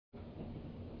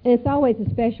it's always a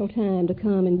special time to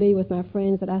come and be with my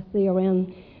friends that I see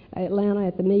around Atlanta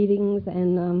at the meetings,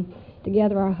 and to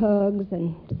gather our hugs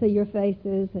and to see your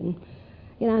faces. And,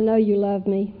 I know you love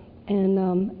me,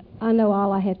 and I know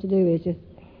all I have to do is just,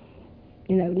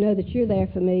 know that you're there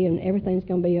for me and everything's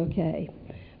going to be okay.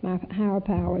 My higher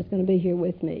power is going to be here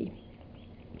with me.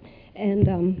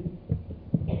 And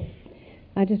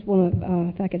I just want to,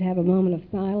 if I could have a moment of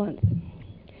silence.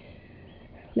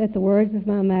 Let the words of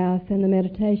my mouth and the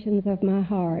meditations of my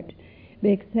heart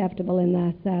be acceptable in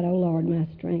thy sight, O Lord, my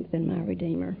strength and my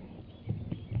Redeemer.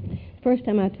 First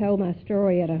time I told my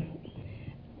story at it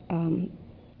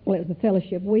was a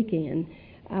fellowship weekend,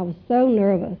 I was so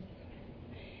nervous.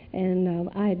 And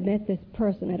I had met this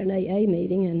person at an AA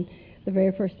meeting, and the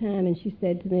very first time, and she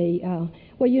said to me,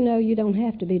 well, you don't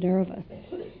have to be nervous.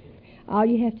 All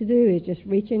you have to do is just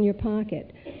reach in your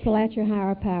pocket, pull out your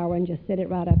higher power, and just set it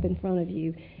right up in front of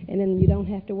you, and then you don't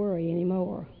have to worry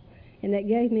anymore. And that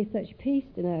gave me such peace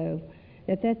to know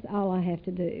that that's all I have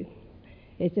to do.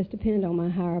 It's just depend on my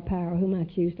higher power, whom I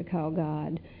choose to call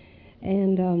God.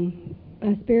 And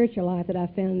my spiritual life that I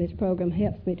found in this program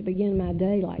helps me to begin my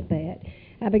day like that.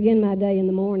 I begin my day in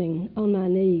the morning on my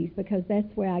knees because that's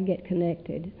where I get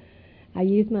connected. I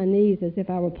use my knees as if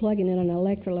I were plugging in an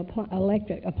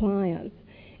electric appliance,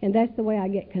 and that's the way I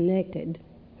get connected.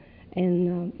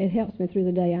 And it helps me through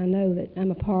the day. I know that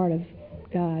I'm a part of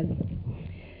God.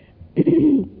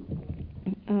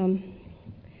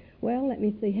 Well, let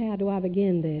me see. How do I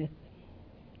begin this?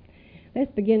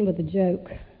 Let's begin with a joke.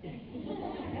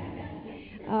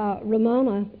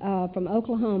 Ramona from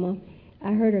Oklahoma,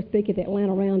 I heard her speak at the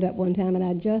Atlanta Roundup one time, and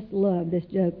I just loved this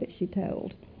joke that she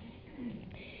told.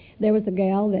 There was a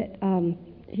gal that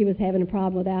she was having a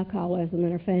problem with alcoholism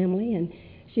in her family, and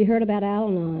she heard about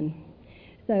Al-Anon.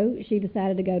 So she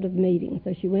decided to go to the meeting.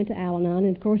 So she went to Al-Anon,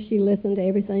 and of course she listened to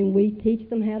everything we teach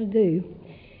them how to do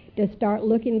to start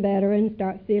looking better and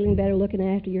start feeling better, looking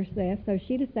after yourself. So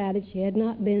she decided she had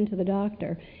not been to the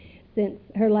doctor since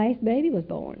her last baby was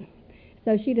born.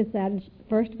 So she decided,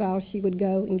 first of all, she would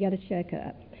go and get a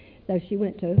checkup. So she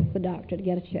went to the doctor to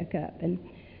get a checkup. And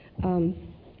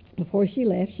before she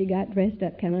left, she got dressed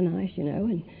up kind of nice,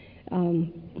 and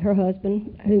her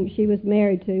husband, whom she was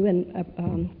married to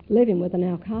and living with an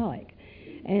alcoholic,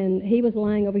 and he was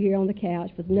lying over here on the couch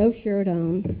with no shirt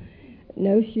on,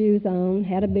 no shoes on,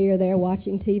 had a beer there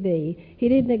watching TV. He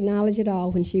didn't acknowledge at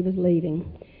all when she was leaving.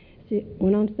 She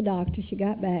went on to the doctor. She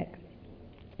got back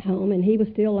home, and he was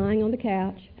still lying on the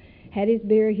couch, had his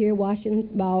beer here watching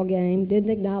the ball game,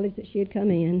 didn't acknowledge that she had come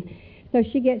in. So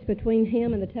she gets between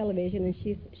him and the television, and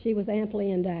she was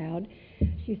amply endowed.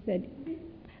 She said,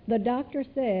 "The doctor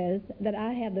says that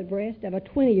I have the breast of a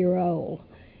 20-year-old.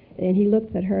 And he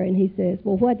looks at her and he says,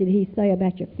 "Well, what did he say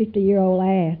about your 50-year-old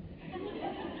ass?"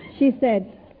 She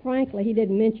said, "Frankly, he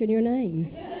didn't mention your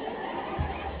name."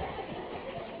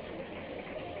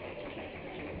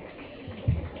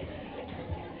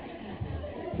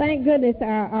 Thank goodness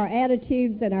our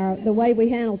attitudes and the way we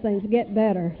handle things get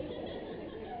better.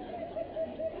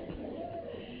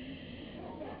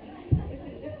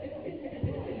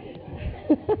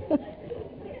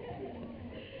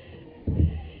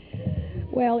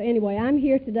 Well, anyway, I'm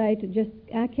here today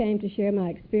I came to share my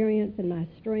experience and my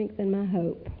strength and my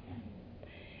hope.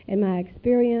 And my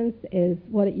experience is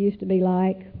what it used to be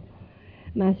like.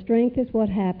 My strength is what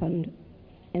happened,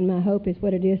 and my hope is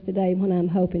what it is today when I'm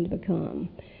hoping to become,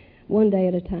 one day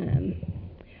at a time.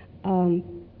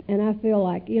 And I feel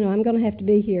like, I'm going to have to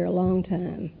be here a long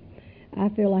time. I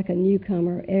feel like a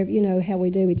newcomer. How we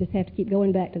do, we just have to keep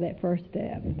going back to that first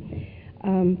step.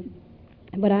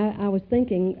 But I was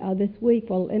thinking this week,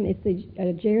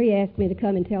 Jerry asked me to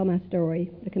come and tell my story.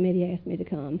 The committee asked me to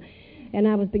come. And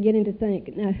I was beginning to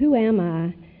think, now, who am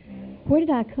I? Where did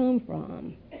I come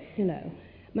from?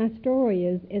 My story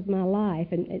is my life,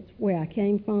 and it's where I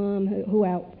came from, who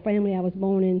family I was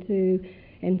born into,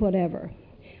 and whatever.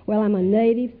 Well, I'm a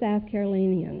native South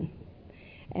Carolinian,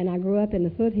 and I grew up in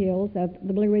the foothills of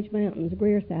the Blue Ridge Mountains,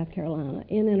 Greer, South Carolina,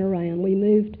 in and around. We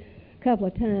moved couple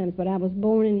of times, but I was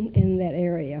born in that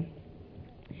area.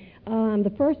 I'm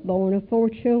the firstborn of 4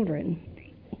 children.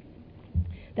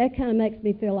 That kind of makes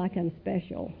me feel like I'm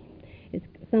special. It's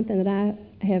something that I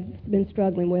have been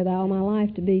struggling with all my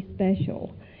life, to be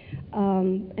special.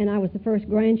 And I was the first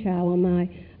grandchild on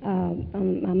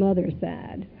my mother's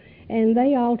side. And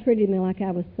they all treated me like I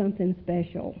was something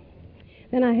special.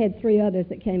 Then I had 3 others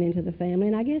that came into the family,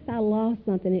 and I guess I lost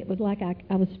something. It was like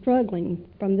I was struggling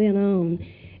from then on.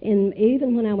 And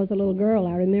even when I was a little girl,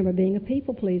 I remember being a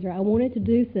people pleaser. I wanted to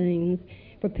do things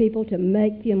for people to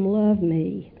make them love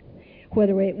me,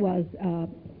 whether it was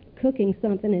cooking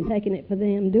something and taking it for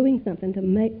them, doing something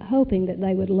hoping that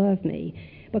they would love me,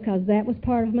 because that was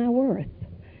part of my worth.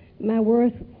 My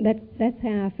worth, that's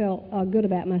how I felt good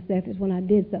about myself, is when I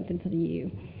did something for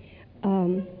you.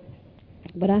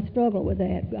 But I struggled with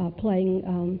that, playing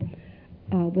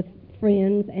with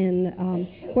friends, and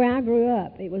where I grew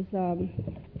up, it was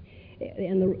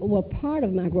part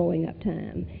of my growing up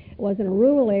time was in a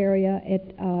rural area.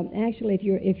 Actually,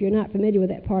 if you're not familiar with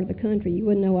that part of the country, you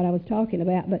wouldn't know what I was talking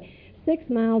about. But 6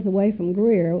 miles away from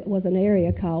Greer was an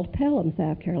area called Pelham,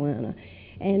 South Carolina,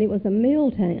 and it was a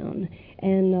mill town.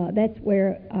 And that's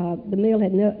where the mill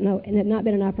had had not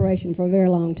been in operation for a very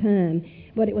long time.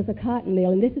 But it was a cotton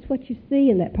mill, and this is what you see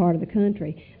in that part of the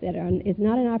country, that it's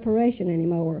not in operation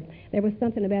anymore. There was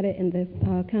something about it in the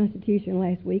Constitution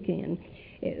last weekend.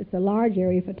 It's a large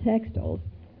area for textiles,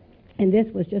 and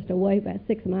this was just away about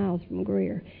 6 miles from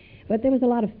Greer. But there was a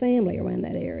lot of family around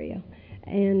that area,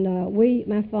 and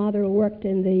my father worked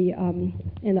in the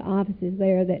offices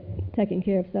there, that taking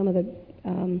care of some of the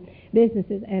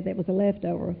businesses as it was a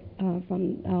leftover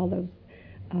from all those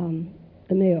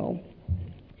the mill.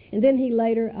 And then he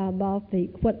later bought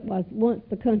what was once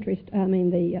the country.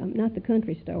 Not the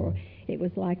country store. It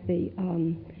was like the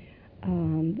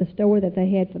store that they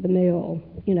had for the mill,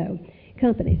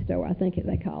 company store, I think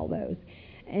they call those.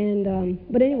 And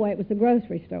but anyway, it was the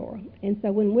grocery store. And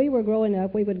so when we were growing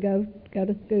up, we would go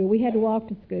to school. We had to walk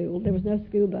to school. There was no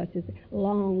school buses.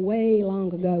 Way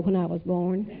long ago when I was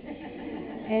born.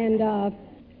 And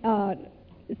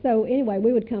so anyway,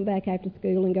 we would come back after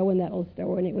school and go in that little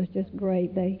store, and it was just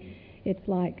great. It's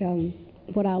like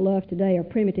what I love today are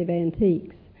primitive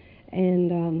antiques.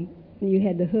 And you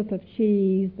had the hoop of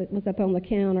cheese that was up on the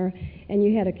counter, and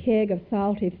you had a keg of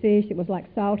salty fish. It was like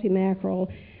salty mackerel,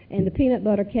 and the peanut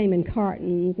butter came in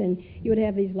cartons, and you would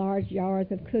have these large jars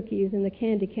of cookies, and the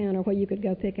candy counter where you could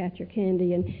go pick out your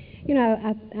candy. And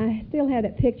I still have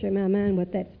that picture in my mind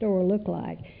what that store looked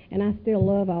like, and I still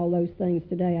love all those things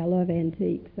today. I love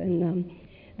antiques, and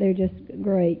they're just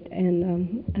great,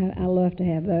 and I love to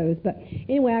have those. But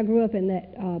anyway, I grew up in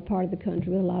that part of the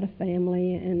country with a lot of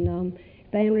family, and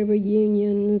family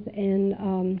reunions, and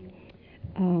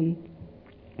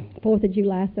 4th of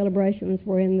July celebrations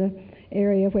were in the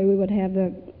area where we would have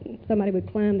somebody would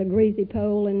climb the greasy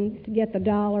pole and to get the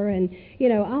dollar, and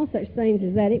all such things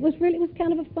as that. It was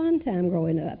kind of a fun time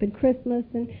growing up. And Christmas,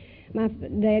 and my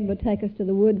dad would take us to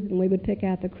the woods, and we would pick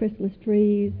out the Christmas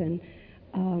trees and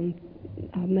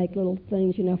make little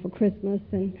things, for Christmas.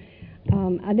 And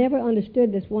I never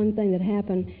understood this one thing that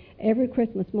happened. Every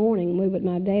Christmas morning,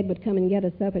 my dad would come and get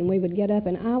us up, and we would get up,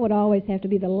 and I would always have to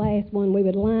be the last one. We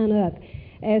would line up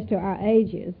as to our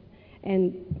ages,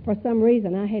 and for some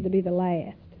reason, I had to be the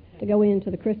last to go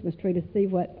into the Christmas tree to see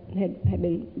what had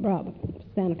been brought.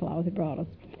 Santa Claus had brought us.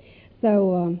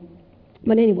 So,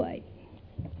 but anyway,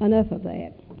 enough of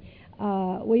that.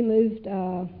 We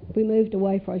moved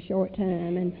away for a short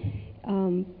time,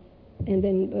 and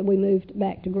then we moved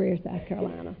back to Greer, South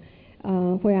Carolina,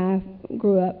 where I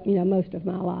grew up, most of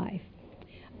my life.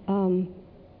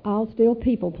 All still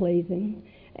people pleasing,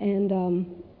 and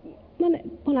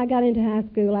when I got into high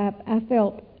school, I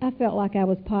felt like I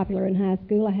was popular in high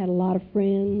school. I had a lot of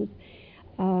friends.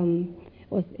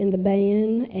 Was in the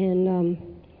band, and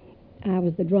I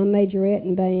was the drum majorette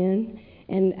in band,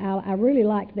 and I really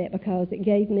liked that because it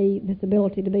gave me this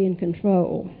ability to be in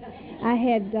control. I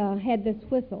had this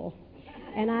whistle,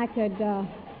 and I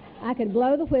could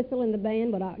blow the whistle in the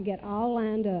band, but I'd get all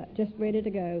lined up, just ready to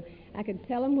go. I could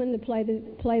tell them when to play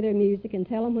their music and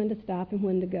tell them when to stop and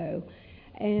when to go.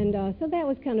 And so that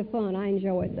was kind of fun. I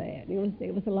enjoyed that.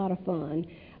 It was a lot of fun.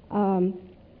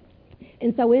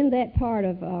 And so in that part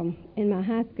of, in my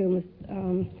high school,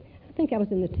 I think I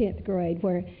was in the 10th grade,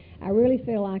 where I really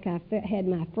feel like I had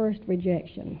my first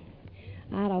rejection.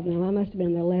 I don't know, I must have been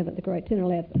in the 11th grade, 10th or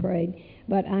 11th grade.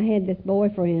 But I had this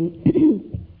boyfriend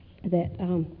that,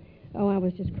 I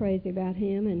was just crazy about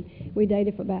him. And we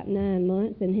dated for about 9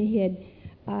 months, and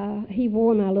he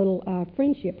wore my little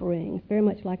friendship rings, very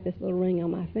much like this little ring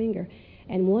on my finger.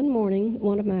 And one morning,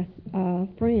 one of my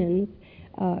friends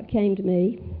came to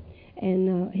me,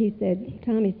 and he said,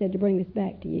 Tommy said to bring this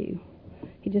back to you.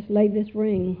 He just laid this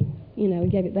ring,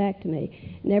 and gave it back to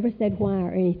me. Never said why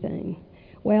or anything.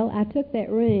 Well, I took that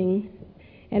ring,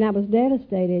 and I was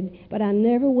devastated, but I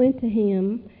never went to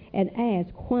him and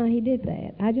asked why he did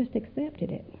that. I just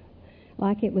accepted it.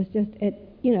 Like it was just, it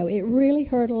really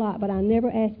hurt a lot, but I never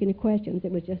asked any questions.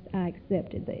 It was just, I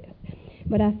accepted this.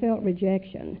 But I felt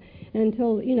rejection. And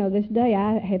until, this day,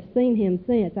 I have seen him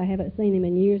since. I haven't seen him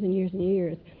in years and years and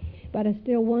years. But I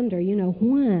still wonder,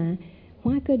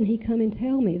 why couldn't he come and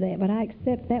tell me that? But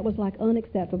that was like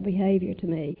unacceptable behavior to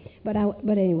me. But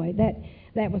anyway,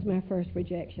 that was my first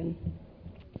rejection.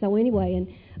 So anyway, in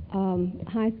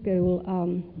high school,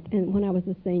 and when I was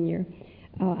a senior,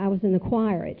 I was in the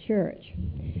choir at church,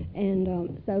 and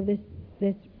so this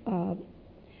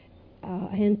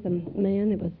handsome man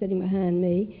that was sitting behind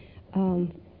me,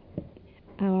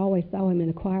 I always saw him in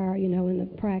the choir, in the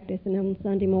practice and on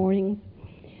Sunday mornings,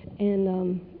 and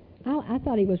I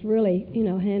thought he was really,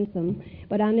 handsome,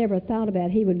 but I never thought about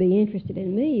he would be interested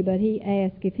in me. But he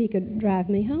asked if he could drive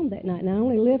me home that night, and I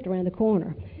only lived around the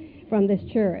corner from this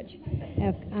church.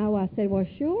 I said, well,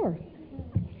 sure.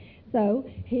 So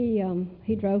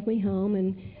he drove me home,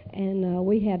 and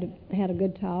we had a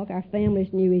good talk. Our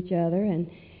families knew each other, and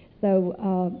so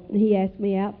he asked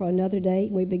me out for another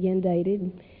date. We began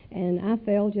dating, and I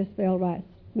just fell right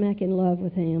smack in love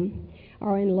with him,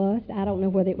 or in lust. I don't know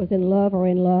whether it was in love or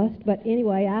in lust, but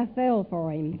anyway, I fell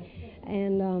for him.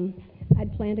 And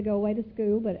I'd planned to go away to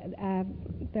school, but I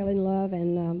fell in love,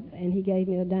 and he gave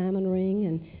me a diamond ring,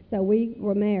 and so we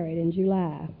were married in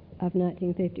July of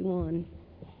 1951.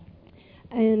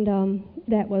 And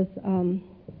that was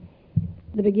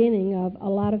the beginning of a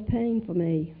lot of pain for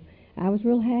me. I was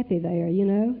real happy there,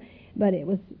 but it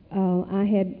was, I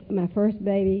had my first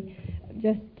baby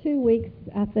just 2 weeks,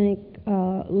 I think,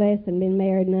 less, and been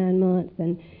married 9 months,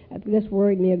 and this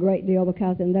worried me a great deal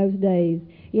because in those days,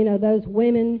 those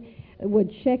women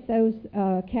would check those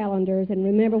calendars and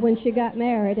remember when she got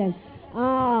married, and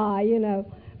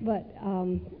but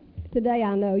today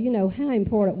I know, how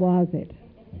important was it?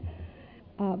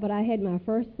 But I had my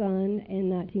first son in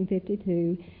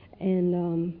 1952, and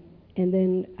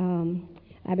then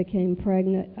I became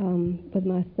pregnant with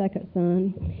my second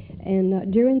son.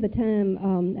 And during the time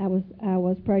I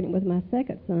was pregnant with my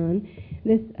second son,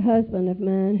 this husband of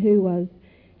mine, who was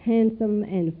handsome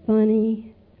and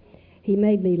funny, he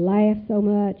made me laugh so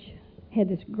much, had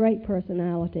this great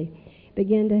personality,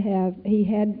 he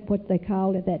had what they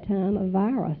called at that time a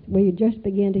virus. We just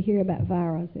began to hear about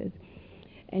viruses.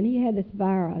 And he had this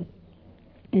virus,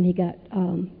 and he got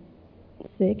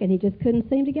sick, and he just couldn't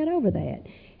seem to get over that.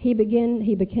 He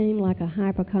became like a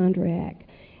hypochondriac,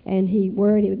 and he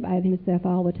worried about himself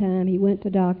all the time. He went to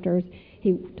doctors.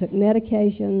 He took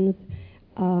medications.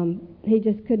 He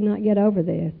just could not get over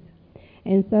this.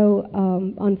 And so,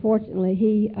 unfortunately,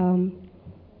 he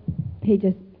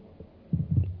just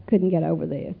couldn't get over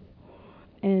this.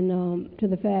 And to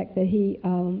the fact that he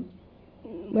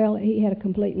had a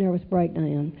complete nervous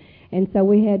breakdown. And so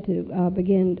we had to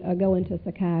go into a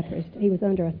psychiatrist. He was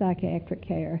under a psychiatric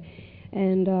care.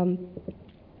 And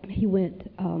he went,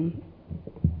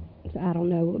 I don't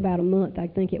know, about a month, I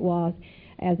think it was,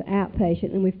 as an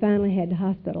outpatient, and we finally had to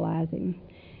hospitalize him.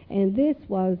 And this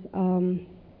was,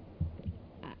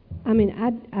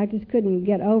 I just couldn't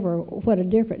get over what a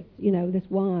difference, this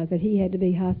was, that he had to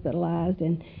be hospitalized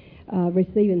and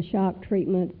receiving shock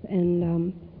treatments.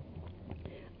 And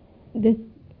this,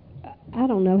 I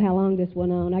don't know how long this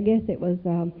went on. I guess it was,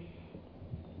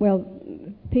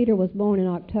 Peter was born in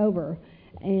October,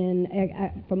 and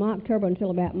from October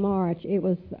until about March, he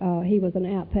was an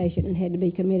outpatient and had to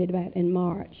be committed about in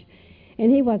March.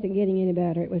 And he wasn't getting any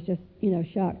better. It was just,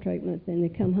 shock treatments, and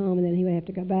they'd come home, and then he would have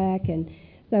to go back. And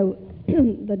so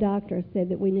the doctor said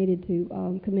that we needed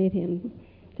to commit him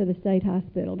to the state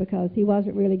hospital because he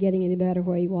wasn't really getting any better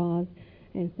where he was.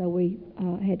 And so we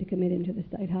had to commit him to the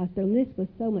state hospital. And this was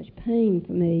so much pain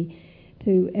for me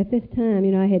at this time,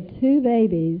 I had 2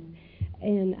 babies,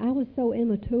 and I was so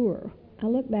immature. I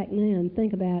look back now and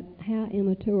think about how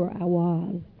immature I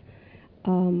was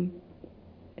to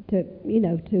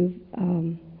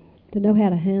know how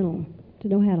to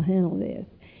handle this.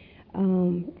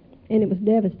 And it was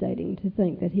devastating to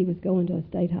think that he was going to a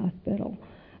state hospital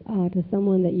to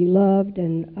someone that you loved,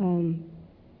 and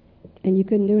you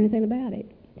couldn't do anything about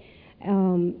it.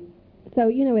 So,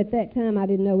 at that time I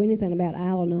didn't know anything about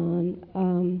Al-Anon,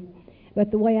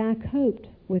 but the way I coped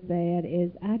with that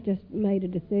is I just made a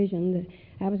decision that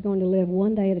I was going to live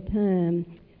one day at a time,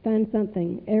 find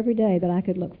something every day that I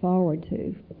could look forward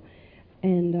to.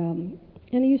 And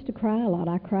I used to cry a lot.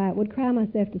 I would cry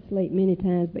myself to sleep many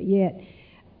times, but yet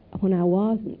when I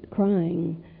wasn't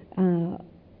crying,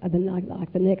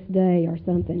 like the next day or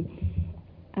something,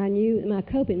 I knew my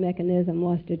coping mechanism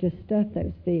was to just stuff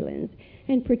those feelings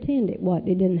and pretend it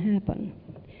didn't happen.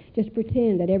 Just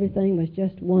pretend that everything was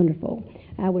just wonderful.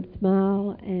 I would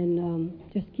smile and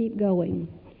just keep going.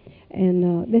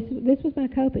 And this was my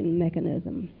coping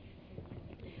mechanism.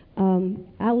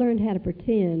 I learned how to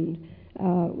pretend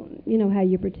You know how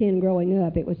you pretend growing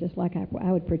up. It was just like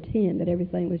I would pretend that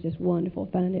everything was just wonderful,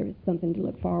 find something to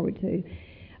look forward to.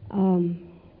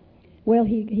 Well,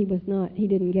 he was not. He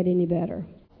didn't get any better,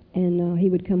 and he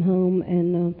would come home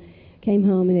and came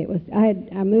home, and it was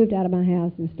I moved out of my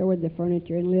house and stored the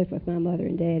furniture and lived with my mother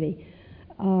and daddy.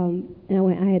 And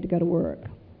I had to go to work,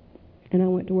 and I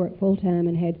went to work full time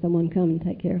and had someone come and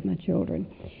take care of my children.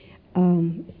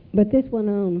 But this went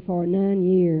on for 9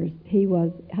 years. He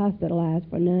was hospitalized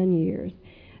for 9 years,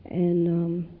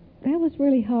 and that was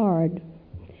really hard.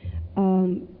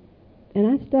 And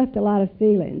I stuffed a lot of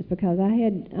feelings because I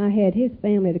had his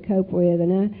family to cope with,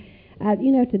 and I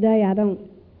you know, today I don't.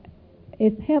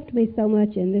 It's helped me so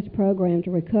much in this program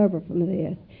to recover from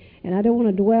this, and I don't want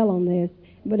to dwell on this,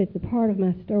 but it's a part of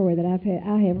my story that I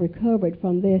have recovered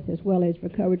from this as well as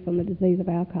recovered from the disease of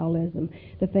alcoholism,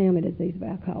 the family disease of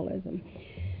alcoholism.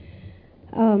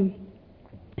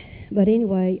 But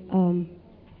anyway,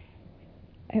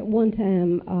 at one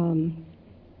time,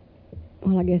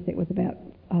 well, I guess it was about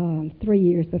 3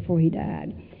 years before he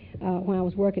died, when I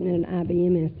was working in an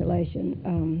IBM installation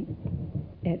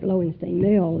at Lowenstein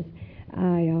Mills,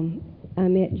 I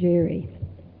met Jerry,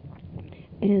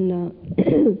 and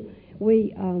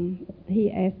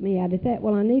he asked me out at that.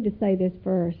 Well, I need to say this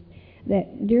first,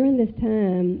 that during this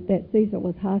time that Cecil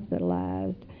was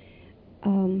hospitalized,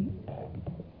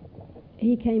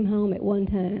 he came home at one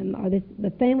time, or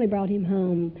the family brought him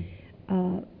home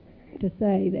to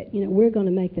say that, you know, we're going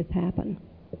to make this happen,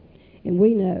 and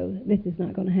we know this is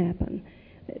not going to happen.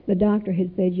 The doctor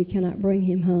had said you cannot bring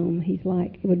him home. He's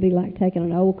like, it would be like taking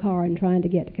an old car and trying to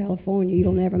get to California.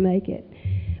 You'll never make it.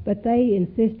 But they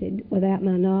insisted, without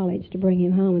my knowledge, to bring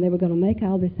him home, and they were going to make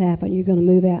all this happen. You're going to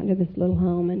move out into this little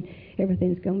home, and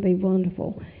everything's going to be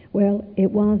wonderful. Well, it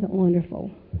wasn't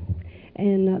wonderful.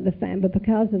 And but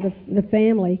because of the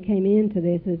family came into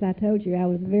this, as I told you, I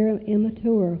was very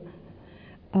immature.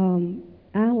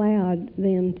 I allowed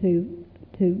them to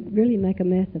really make a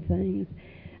mess of things.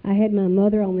 I had my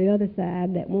mother on the other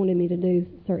side that wanted me to do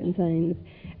certain things,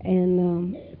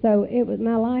 and so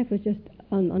my life was just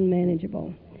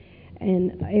unmanageable,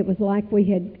 and it was like we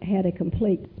had a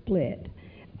complete split.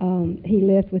 He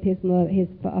lived with his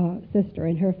sister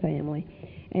and her family,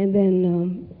 and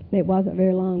then it wasn't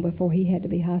very long before he had to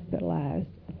be hospitalized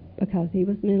because he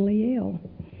was mentally ill.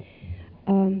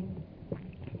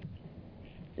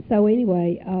 So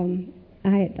anyway,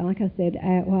 like I said,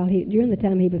 during the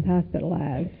time he was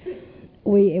hospitalized,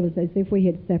 it was as if we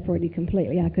had separated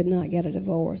completely. I could not get a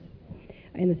divorce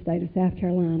in the state of South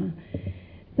Carolina.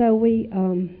 So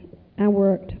I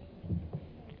worked,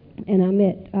 and I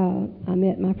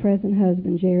met my present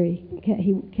husband, Jerry.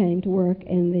 He came to work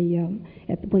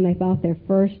when they bought their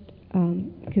first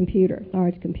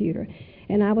large computer,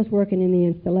 and I was working in the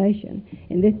installation,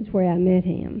 and this is where I met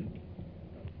him.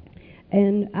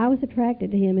 And I was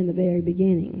attracted to him in the very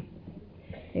beginning.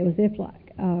 It was if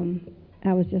like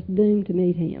I was just doomed to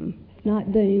meet him.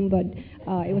 Not doomed, but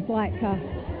it was like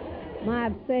my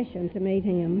obsession to meet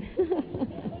him.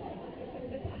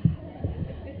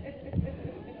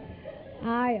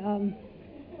 I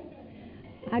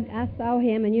saw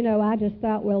him, and I just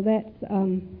thought, well, that's.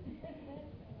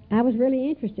 I was really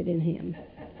interested in him.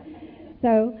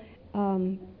 So.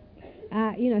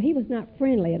 He was not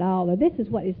friendly at all. This is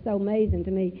what is so amazing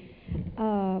to me.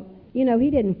 He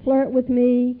didn't flirt with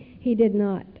me. He did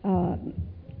not. I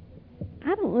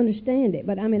don't understand it,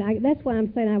 but I mean, that's why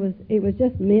I'm saying it was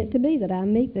just meant to be that I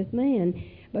meet this man,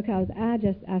 because I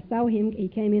saw him. He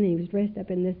came in and he was dressed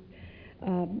up in this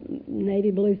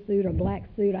navy blue suit or black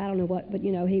suit. I don't know what, but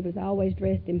he was always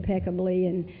dressed impeccably,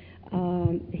 and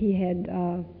he had.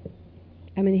 I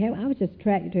was just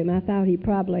attracted to him. I thought he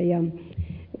probably.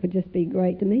 Would just be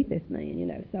great to meet this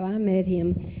man, So I met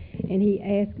him, and he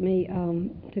asked me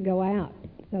to go out.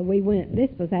 So we went.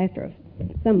 This was after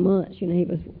some months, he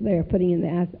was there putting in the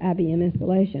IBM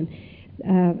installation.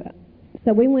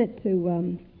 So we went to,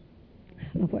 I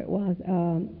don't know what it was,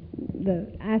 the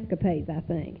Escapades, I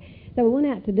think. So we went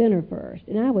out to dinner first,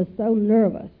 and I was so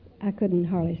nervous. I couldn't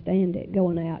hardly stand it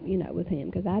going out, with him,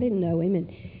 because I didn't know him, and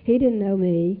he didn't know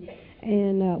me.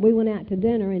 And we went out to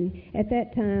dinner, and at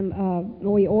that time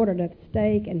we ordered a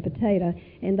steak and potato,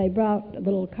 and they brought a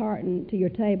little carton to your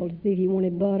table to see if you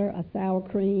wanted butter, a sour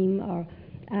cream, or,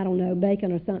 I don't know,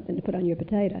 bacon or something to put on your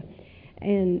potato.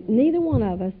 And neither one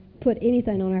of us put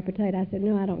anything on our potato. I said,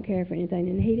 no, I don't care for anything,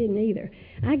 and he didn't either.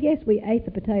 I guess we ate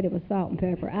the potato with salt and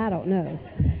pepper. I don't know.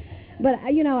 But,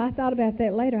 I thought about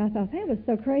that later. I thought, that was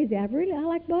so crazy. I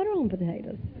like butter on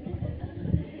potatoes.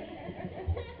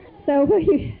 So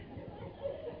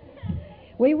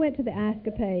we went to the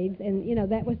Escapades, and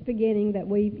that was beginning that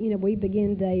we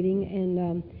began dating,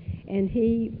 and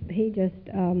he just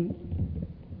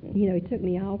he took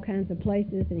me all kinds of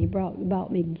places, and he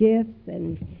bought me gifts,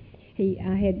 and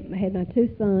I had my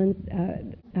two sons,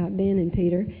 Ben and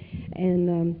Peter,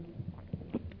 and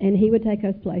he would take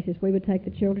us places. We would take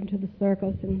the children to the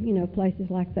circus and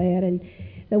places like that, and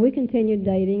so we continued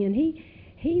dating, and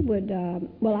he would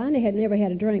I had never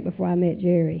had a drink before I met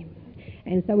Jerry.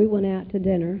 And so we went out to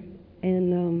dinner,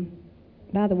 and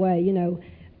by the way, I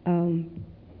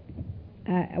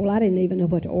didn't even know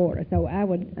what to order. So I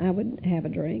would have a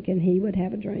drink, and he would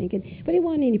have a drink, but it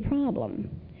wasn't any problem.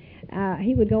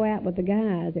 He would go out with the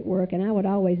guys at work, and I would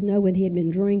always know when he had been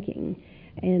drinking,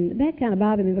 and that kind of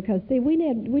bothered me because see, we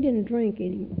didn't drink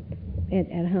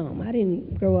at home. I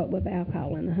didn't grow up with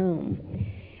alcohol in the home.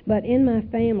 But in my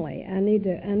family, I need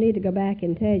to go back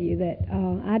and tell you that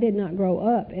I did not grow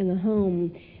up in a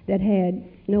home that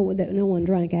no one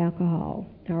drank alcohol.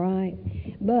 All right,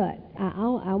 but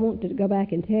I want to go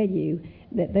back and tell you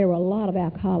that there were a lot of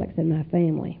alcoholics in my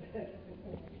family.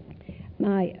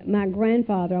 My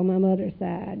grandfather on my mother's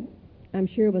side, I'm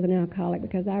sure, was an alcoholic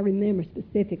because I remember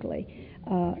specifically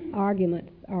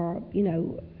arguments or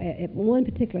one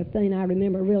particular thing I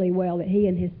remember really well, that he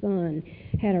and his son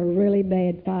had a really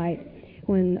bad fight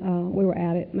when we were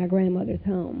out at my grandmother's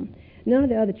home. None of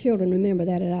the other children remember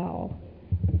that at all.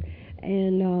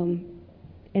 And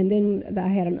then I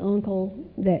had an uncle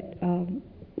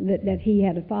that he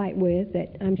had a fight with,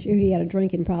 that I'm sure he had a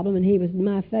drinking problem, and he was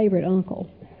my favorite uncle.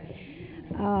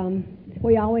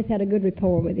 We always had a good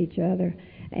rapport with each other.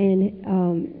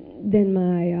 And then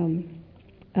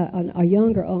a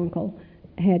younger uncle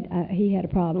had a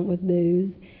problem with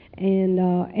booze,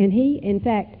 and he, in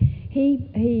fact,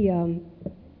 he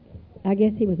I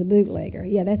guess he was a bootlegger.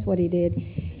 Yeah, that's what he did.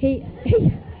 He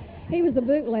was a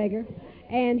bootlegger,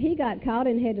 and he got caught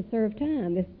and had to serve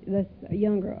time. This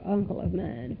younger uncle of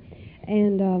mine,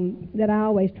 and that I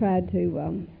always tried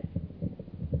to.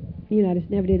 I just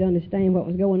never did understand what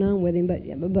was going on with him, but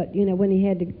when he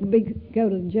had to go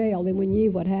to jail, then we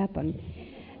knew what happened.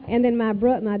 And then my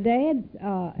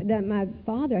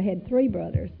father had three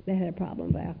brothers that had a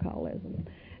problem with alcoholism,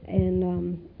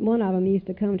 and one of them used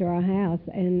to come to our house,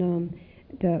 and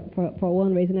for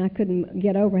one reason I couldn't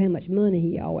get over how much money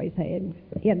he always had.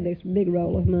 He had this big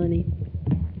roll of money,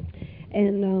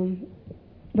 and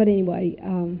but anyway.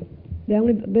 The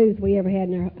only booze we ever had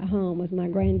in our home was my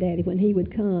granddaddy when he would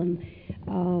come,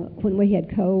 when we had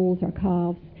colds or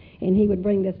coughs, and he would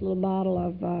bring this little bottle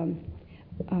of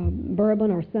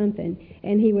bourbon or something,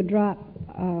 and he would drop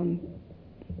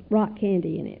rock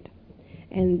candy in it,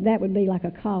 and that would be like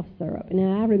a cough syrup.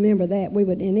 Now I remember that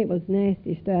and it was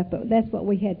nasty stuff, but that's what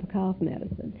we had for cough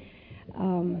medicine.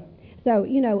 So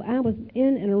I was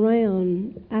in and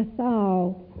around. I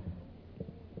saw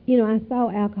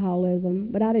alcoholism,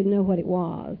 but I didn't know what it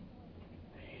was.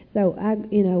 So and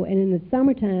in the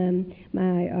summertime,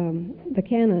 the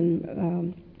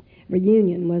Cannon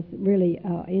reunion was really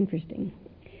interesting.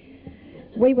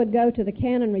 We would go to the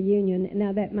Cannon reunion.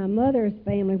 Now that my mother's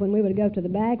family, when we would go to the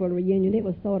Bagwell reunion, it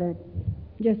was sort of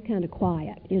just kind of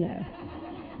quiet,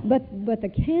 But the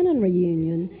Cannon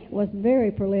reunion was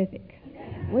very prolific.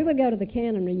 We would go to the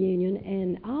Cannon reunion,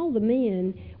 and all the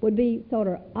men would be sort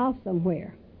of off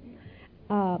somewhere.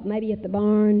 Maybe at the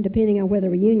barn, depending on where the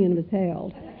reunion was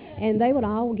held. And they would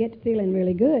all get feeling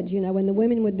really good, when the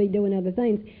women would be doing other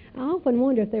things. I often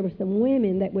wonder if there were some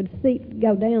women that would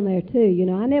go down there too,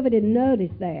 I never did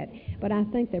notice that, but I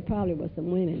think there probably was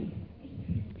some women.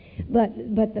 But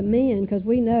the men, because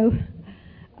we know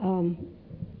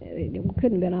it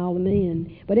couldn't have been all the men.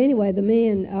 But anyway, the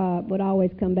men would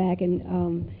always come back, and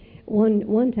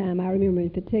one time I remember in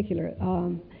particular,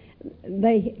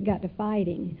 they got to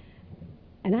fighting.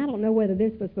 And I don't know whether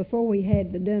this was before we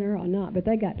had the dinner or not, but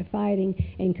they got to fighting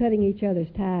and cutting each other's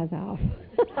ties off.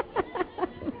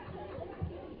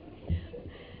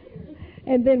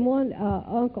 And then one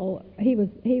uncle, he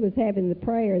was having the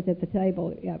prayers at the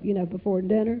table, before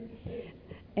dinner,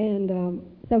 and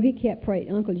so he kept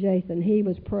praying. Uncle Jason, he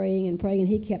was praying and praying, and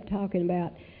he kept talking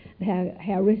about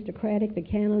how aristocratic the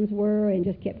Cannons were, and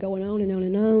just kept going on and on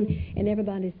and on, and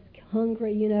everybody's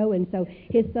hungry, and so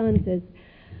his son says,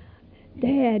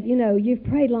 "Dad, you've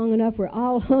prayed long enough. We're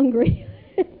all hungry."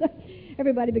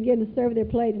 Everybody began to serve their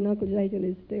plate, and Uncle Jason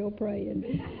is still praying.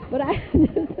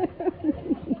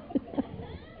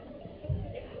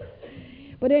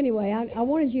 But anyway, I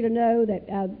wanted you to know that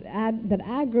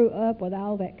I grew up with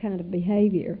all that kind of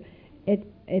behavior.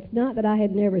 It's not that I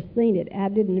had never seen it. I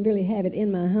didn't really have it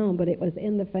in my home, but it was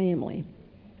in the family,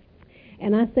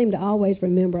 and I seem to always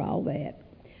remember all that.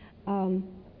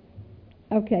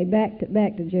 Okay, back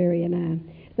to Jerry and I.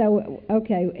 So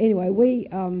okay, anyway, we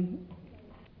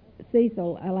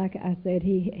Cecil, like I said,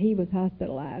 he was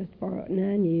hospitalized for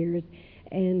 9 years,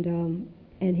 and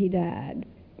he died.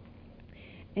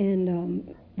 And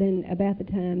then about the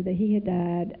time that he had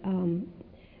died,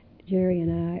 Jerry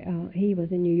and I, he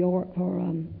was in New York for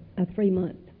a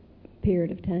 3-month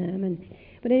period of time,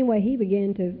 but anyway, he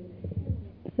began to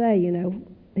say,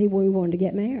 we wanted to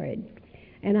get married,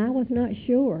 and I was not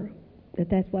sure that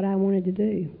that's what I wanted to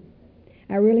do.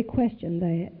 I really questioned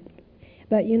that.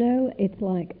 But, it's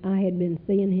like I had been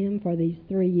seeing him for these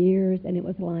 3 years, and it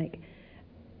was like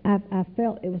I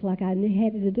felt it was like I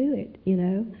had to do it,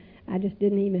 I just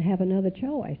didn't even have another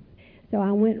choice. So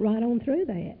I went right on through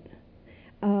that.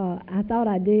 I thought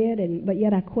I did, but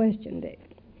yet I questioned it.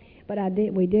 But I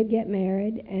did. We did get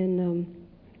married, and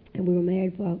we were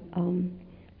married for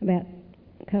about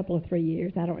a couple of 3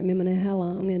 years. I don't remember now how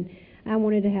long. And I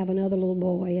wanted to have another little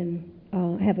boy and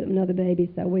have another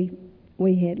baby, so we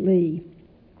had Lee.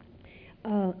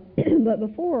 But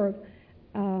before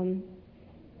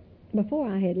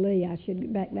I had Lee, I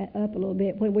should back that up a little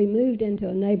bit. When we moved into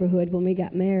a neighborhood when we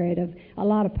got married, of a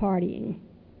lot of partying,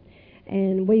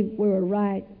 and we were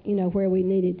right, where we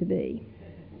needed to be,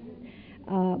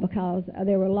 because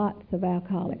there were lots of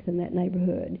alcoholics in that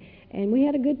neighborhood, and we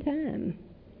had a good time.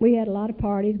 We had a lot of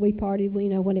parties. We partied,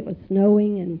 when it was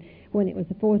snowing and when it was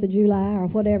the 4th of July or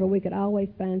whatever. We could always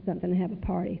find something to have a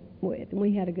party with, and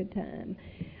we had a good time.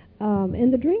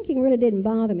 And the drinking really didn't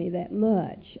bother me that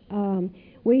much.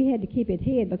 We had to keep it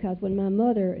hid because when my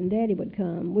mother and daddy would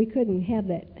come, we couldn't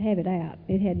have it out.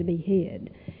 It had to be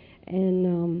hid.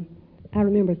 And I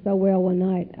remember so well one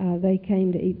night they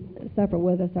came to eat supper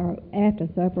with us, or after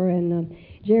supper, and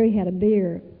Jerry had a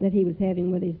beer that he was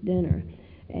having with his dinner.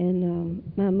 And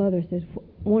my mother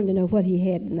wanted to know what he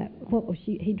had in that. What was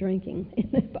he drinking in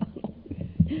that bottle?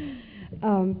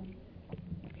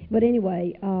 But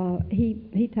anyway,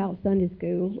 he taught Sunday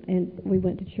school, and we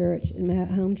went to church, in my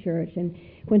home church. And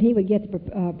when he would get to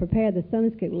prepare the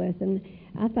Sunday school lesson,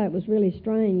 I thought it was really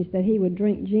strange that he would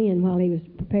drink gin while he was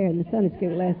preparing the Sunday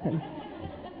school lesson.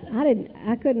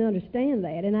 I couldn't understand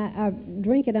that, and I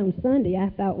drink it on Sunday. I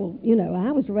thought, well,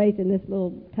 I was raised in this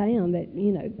little town that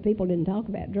people didn't talk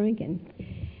about drinking.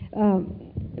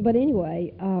 But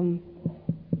anyway,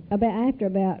 after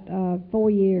about 4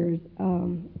 years,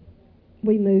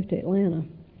 we moved to Atlanta.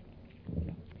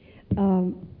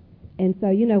 And so,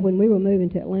 when we were moving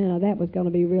to Atlanta, that was going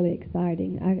to be really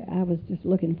exciting. I was just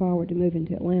looking forward to moving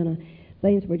to Atlanta.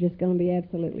 Things were just going to be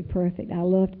absolutely perfect. I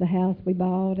loved the house we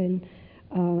bought, and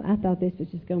I thought this was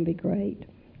just going to be great.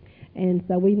 And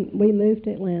so we moved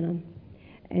to Atlanta,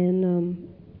 and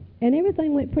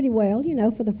everything went pretty well,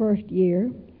 for the first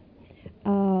year.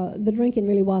 The drinking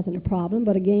really wasn't a problem,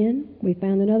 but again, we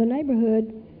found another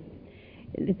neighborhood.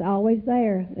 It's always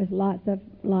there. There's lots of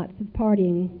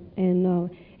partying, and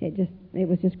it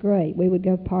was just great. We would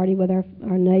go party with our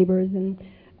neighbors, and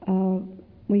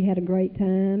we had a great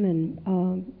time, and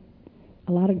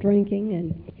a lot of drinking,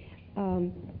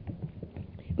 and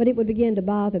but it would begin to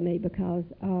bother me because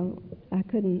I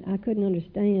couldn't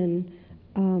understand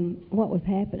what was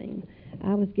happening.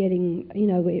 I was getting,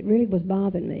 it really was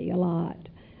bothering me a lot.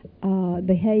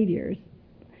 Behaviors,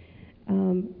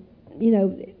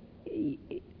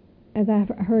 as I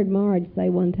heard Marge say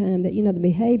one time, that the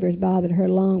behaviors bothered her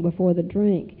long before the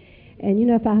drink. And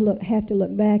if I have to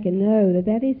look back and know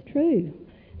that is true,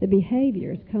 the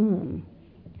behaviors come.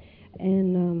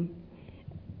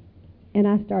 And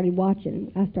I started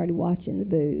watching the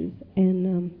booze,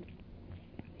 and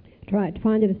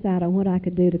trying to decide on what I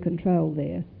could do to control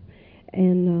this,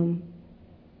 and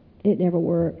it never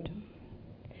worked.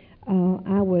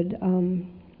 I would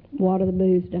water the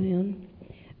booze down,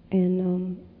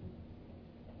 and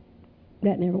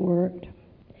that never worked.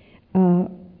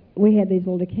 We had these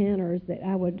little decanters that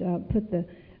I would put the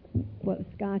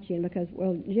scotch in, because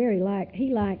Jerry liked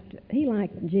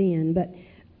gin, but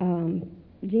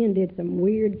gin did some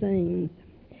weird things.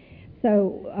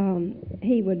 So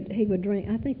he would drink.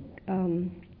 I think I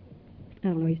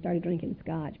don't know. He started drinking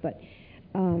scotch, but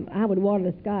I would water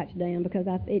the scotch down because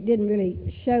it didn't really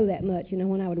show that much,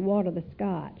 when I would water the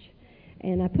scotch.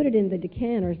 And I put it in the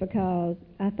decanters because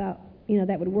I thought,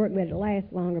 that would work better,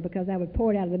 last longer, because I would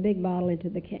pour it out of the big bottle into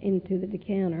the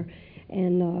decanter,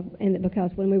 and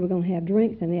because when we were going to have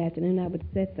drinks in the afternoon, I would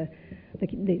set the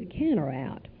decanter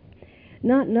out,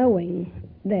 not knowing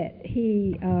that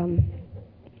he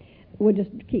would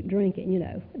just keep drinking.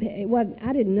 It wasn't.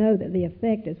 I didn't know that the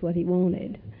effect is what he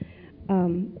wanted,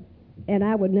 and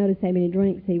I would notice how many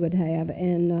drinks he would have,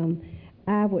 and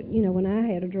I would, when I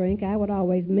had a drink, I would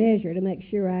always measure to make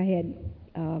sure I had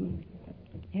an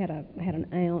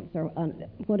ounce or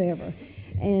whatever.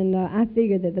 And I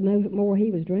figured that the more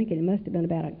he was drinking, it must have been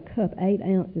about a cup, 8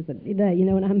 ounces a day.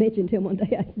 And I mentioned to him one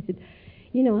day, I said,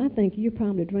 I think you're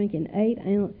probably drinking 8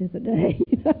 ounces a day.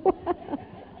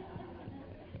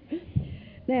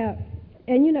 Now,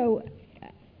 and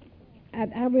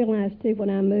I realized too when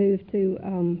I moved to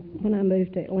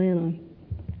Atlanta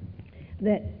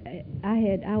that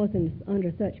I was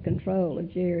under such control of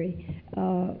Jerry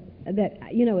that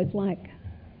it's like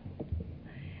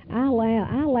I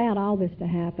allowed all this to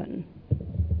happen.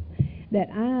 That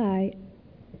I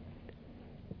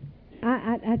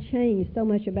changed so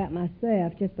much about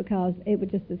myself just because it was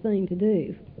just the thing to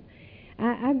do.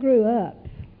 I grew up.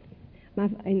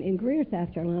 In Greer,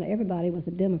 South Carolina, everybody was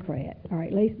a Democrat, or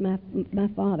at least my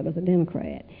father was a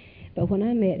Democrat. But when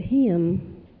I met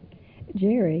him,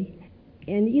 Jerry,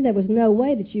 and there was no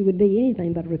way that you would be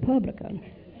anything but a Republican.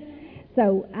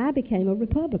 So I became a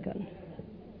Republican.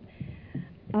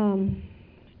 I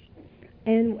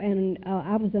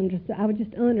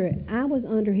was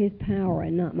under his power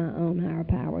and not my own higher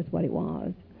power is what it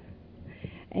was.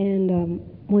 And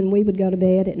when we would go to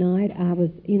bed at night,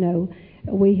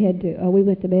 we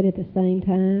went to bed at the same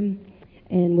time,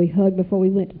 and we hugged before we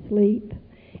went to sleep.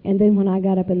 And then when I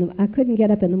got up I couldn't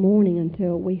get up in the morning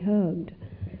until we hugged.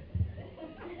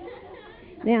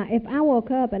 Now, if I woke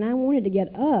up and I wanted to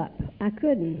get up, I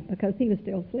couldn't because he was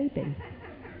still sleeping.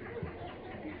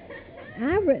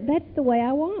 That's the way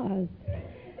I was.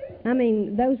 I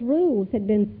mean, those rules had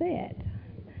been set.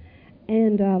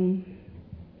 And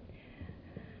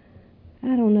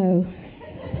I don't know.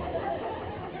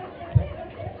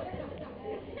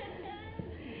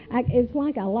 It's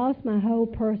like I lost my whole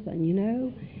person,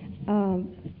 I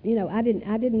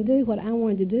didn't do what I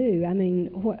wanted to do. I mean,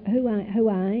 who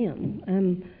I am.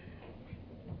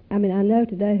 I know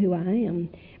today who I am.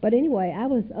 But anyway, I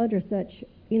was under such,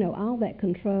 all that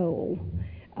control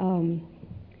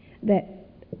that,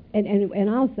 and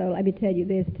also, let me tell you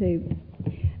this too.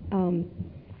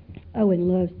 Owen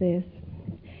loves this.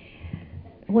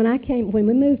 When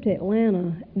we moved to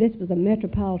Atlanta, this was a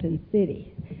metropolitan city.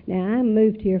 Now, I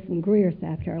moved here from Greenville,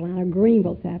 South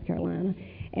Carolina,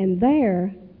 and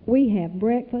there we have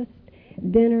breakfast,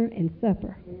 dinner, and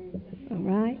supper, all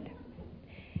right?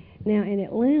 Now, in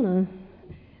Atlanta,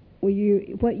 what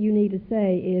you need to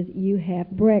say is you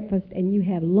have breakfast, and you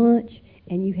have lunch,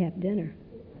 and you have dinner.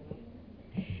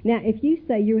 Now, if you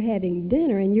say you're having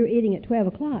dinner and you're eating at 12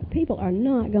 o'clock, people are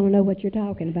not going to know what you're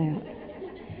talking about.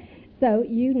 So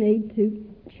you need to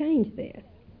change this.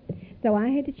 So I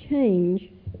had to change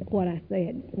what I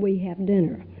said. We have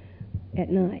dinner at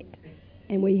night,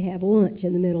 and we have lunch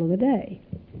in the middle of the day.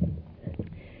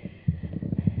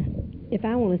 If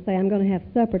I want to say I'm going to have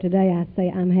supper today, I say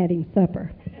I'm having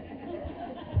supper.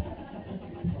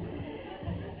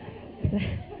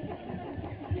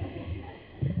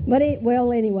 But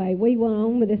anyway, we went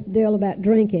on with this deal about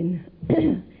drinking.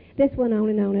 This went on,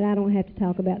 and I don't have to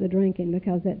talk about the drinking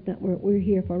because that's not. We're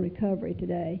here for recovery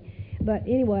today. But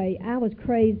anyway, I was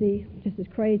crazy, just as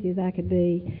crazy as I could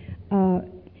be.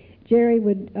 Jerry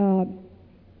would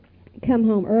come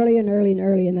home early in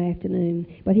the afternoon.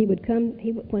 But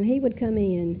when he would come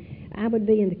in, I would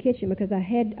be in the kitchen because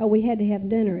we had to have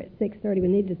dinner at 6:30. We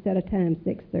needed to set a time,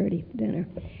 6:30 for dinner.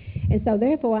 And so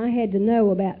therefore I had to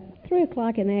know about 3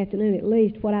 o'clock in the afternoon at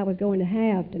least what I was going to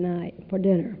have tonight for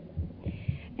dinner.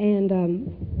 And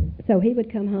so he would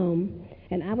come home,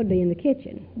 and I would be in the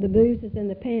kitchen. The booze is in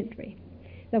the pantry.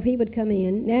 So he would come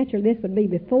in. Naturally, this would be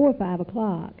before 5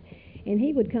 o'clock. And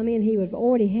he would come in. He would have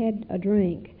already had a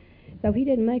drink. So he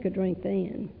didn't make a drink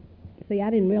then. See,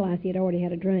 I didn't realize he had already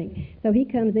had a drink. So he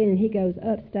comes in, and he goes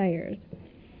upstairs.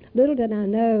 Little did I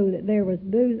know that there was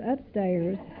booze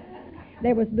upstairs.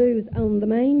 There was booze on the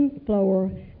main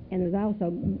floor, and there was also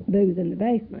booze in the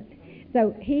basement.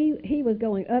 So he was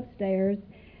going upstairs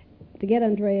to get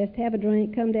undressed, have a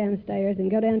drink, come downstairs,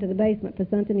 and go down to the basement for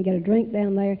something and get a drink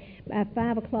down there. By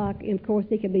 5 o'clock, and of course,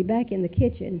 he could be back in the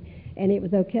kitchen, and it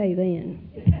was okay then.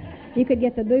 You could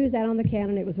get the booze out on the counter,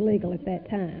 and it was legal at that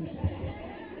time.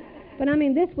 But, I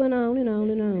mean, this went on and on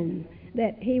and on,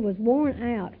 that he was worn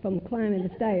out from climbing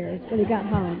the stairs when he got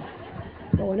home,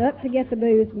 going up to get the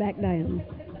booze and back down.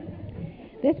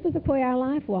 This was the way our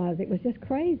life was. It was just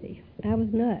crazy. I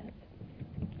was nuts.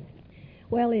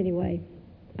 Well, anyway,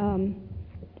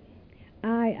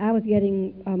 I was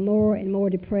getting more and more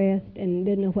depressed and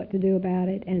didn't know what to do about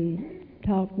it, and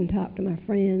talked to my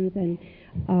friends, and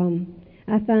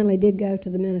I finally did go to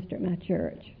the minister at my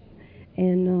church,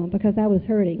 and because I was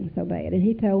hurting so bad, and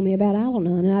he told me about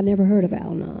Al-Anon, and I'd never heard of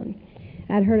Al-Anon.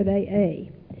 I'd heard of AA,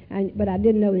 but I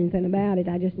didn't know anything about it.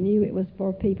 I just knew it was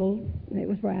for people, it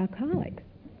was for alcoholics.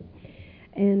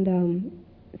 And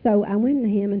so I went to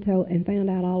him and found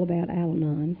out all about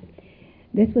Al-Anon.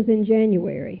 This was in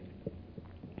January.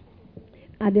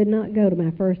 I did not go to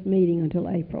my first meeting until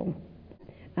April.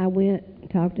 I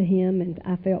went, talked to him, and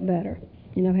I felt better.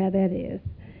 You know how that is.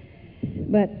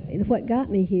 But what got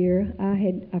me here, I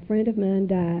had a friend of mine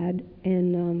died,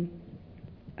 and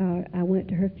I went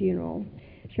to her funeral.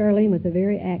 Charlene was a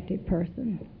very active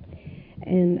person,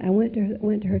 and I went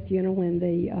to her funeral when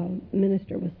the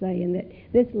minister was saying that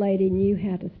this lady knew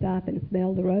how to stop and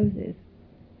smell the roses.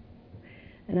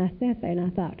 And I sat there and I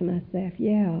thought to myself,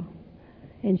 yeah,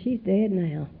 and she's dead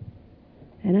now,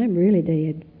 and I'm really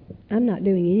dead. I'm not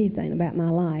doing anything about my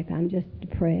life. I'm just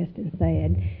depressed and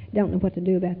sad. Don't know what to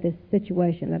do about this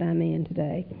situation that I'm in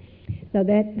today. So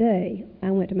that day,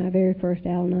 I went to my very first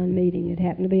Al-Anon meeting. It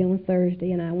happened to be on a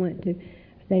Thursday, and I went to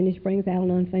Sandy Springs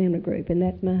Al-Anon Family Group, and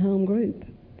that's my home group.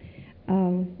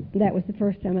 That was the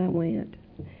first time I went.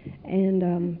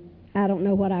 And I don't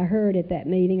know what I heard at that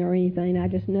meeting or anything. I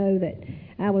just know that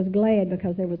I was glad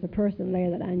because there was a person there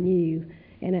that I knew,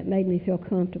 and it made me feel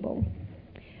comfortable.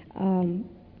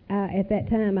 At that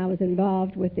time, I was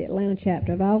involved with the Atlanta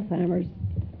chapter of Alzheimer's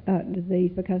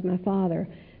disease because my father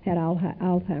had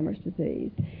Alzheimer's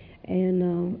disease.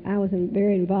 And I was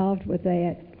very involved with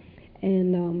that.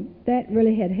 And that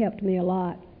really had helped me a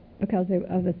lot because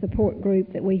of the support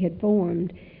group that we had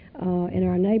formed in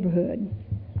our neighborhood.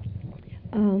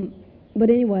 But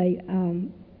anyway,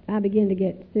 I began to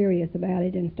get serious about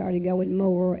it and started going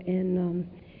more, and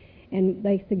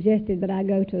they suggested that I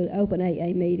go to an open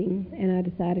AA meeting, and I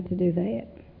decided to do that.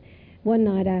 One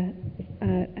night I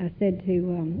said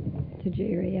to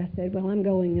Jerry, I said, well, I'm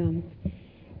going,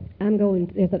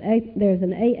 there's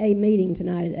an AA meeting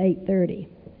tonight at 8:30,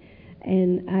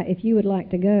 and if you would like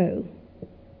to go,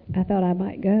 I thought I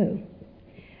might go.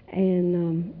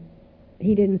 And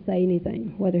he didn't say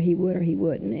anything, whether he would or he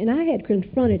wouldn't. And I had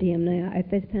confronted him now at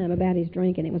this time about his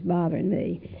drinking. It was bothering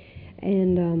me.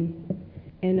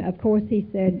 And of course he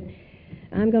said,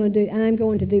 I'm going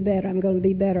to do better. I'm going to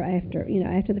be better after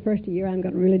the first year. I'm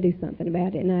going to really do something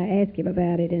about it. And I asked him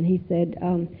about it, and he said,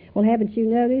 well, haven't you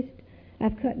noticed?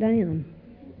 I've cut down.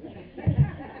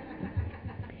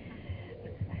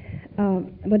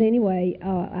 But anyway,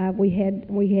 we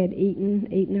had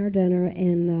eaten our dinner,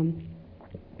 and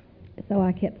so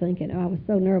I kept thinking, I was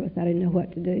so nervous I didn't know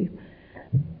what to do.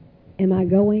 Am I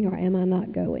going or am I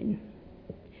not going?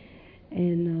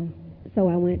 And so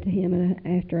I went to him, and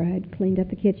after I had cleaned up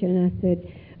the kitchen, and I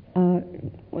said,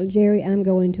 well, Jerry, I'm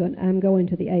going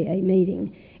to the AA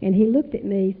meeting. And he looked at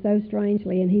me so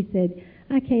strangely, and he said,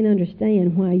 I can't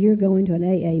understand why you're going to an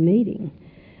AA meeting.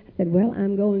 I said, well,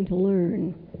 I'm going to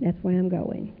learn. That's why I'm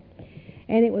going.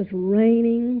 And it was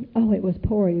raining. Oh, it was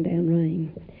pouring down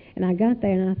rain. And I got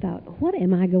there, and I thought, what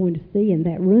am I going to see in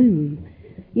that room?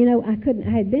 You know, I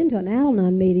had been to an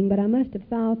Al-Anon meeting, but I must have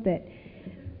thought that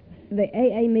the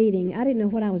AA meeting, I didn't know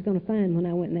what I was going to find when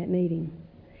I went in that meeting.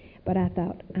 But I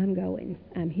thought, I'm going.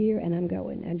 I'm here, and I'm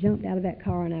going. I jumped out of that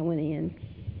car, and I went in.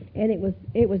 And it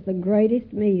was the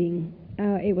greatest meeting.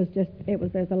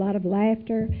 There's a lot of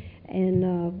laughter, and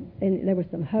there was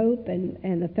some hope,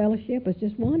 and the fellowship was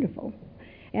just wonderful.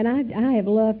 And I have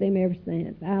loved them ever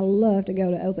since. I love to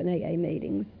go to open AA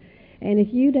meetings. And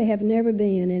if you have never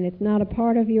been, and it's not a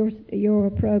part of your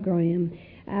program,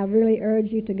 I really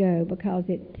urge you to go, because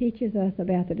it teaches us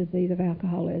about the disease of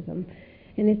alcoholism.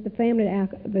 And it's the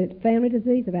family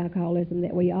disease of alcoholism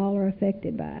that we all are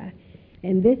affected by.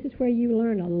 And this is where you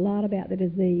learn a lot about the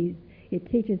disease. It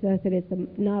teaches us that it's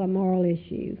not a moral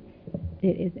issue.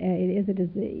 It is a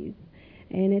disease,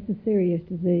 and it's a serious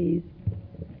disease.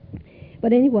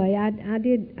 But anyway, I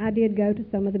did go to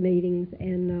some of the meetings,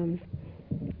 and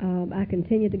I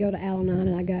continued to go to Al-Anon,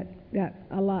 and I got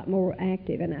a lot more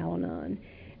active in Al-Anon.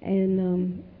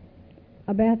 And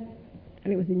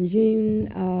it was in June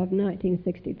of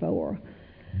 1964.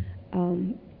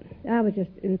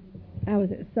 I was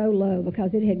so low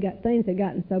because things had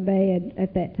gotten so bad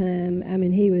at that time. I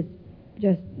mean, he was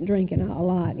just drinking a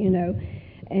lot, you know.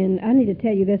 And I need to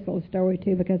tell you this little story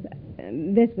too, because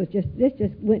this just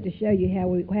went to show you how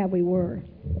we were.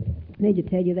 I need to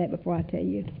tell you that before I tell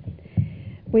you.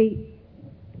 We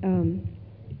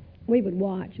would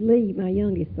watch Lee, my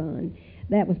youngest son.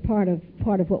 That was part of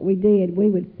what we did. We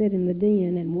would sit in the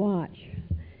den and watch.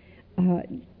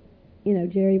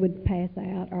 Jerry would pass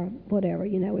out or whatever,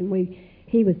 and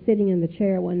he was sitting in the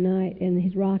chair one night, in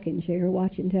his rocking chair,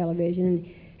 watching television, and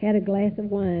had a glass of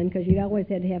wine, because you always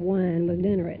had to have wine with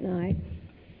dinner at night.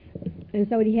 And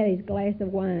so he had his glass of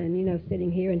wine,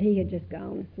 sitting here, and he had just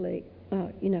gone to sleep,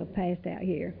 passed out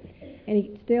here. And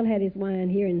he still had his wine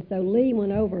here, and so Lee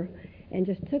went over and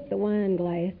just took the wine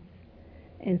glass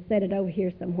and set it over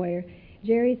here somewhere.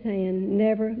 Jerry's hand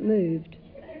never moved.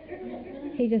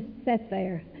 He just sat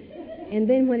there. And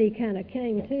then when he kind of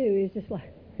came to, he was just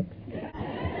like...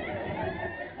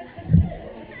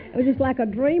 It was just like a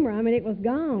dreamer. I mean, it was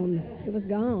gone. It was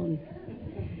gone.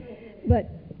 But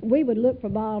we would look for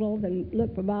bottles, and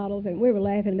we were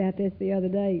laughing about this the other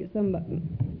day.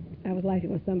 I was laughing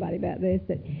with somebody about this,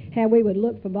 that how we would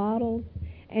look for bottles,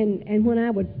 and when I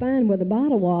would find where the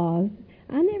bottle was,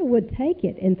 I never would take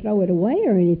it and throw it away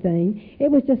or anything. It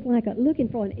was just like looking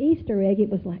for an Easter egg. It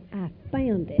was like, I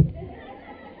found it.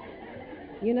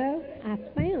 I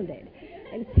found it.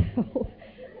 And so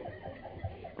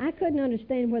I couldn't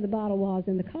understand where the bottle was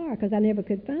in the car because I never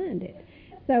could find it.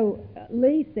 So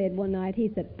Lee said one night,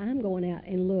 he said, I'm going out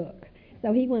and look.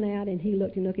 So he went out and he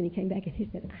looked and he came back and he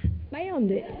said, I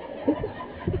found it.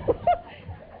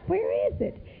 Where is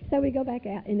it? So we go back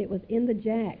out, and it was in the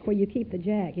jack, where you keep the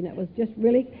jack. It was just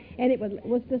really, and it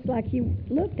was just like you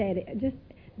looked at it, just,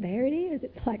 there it is.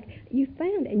 It's like you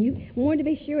found it, and you wanted to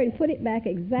be sure and put it back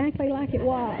exactly like it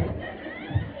was.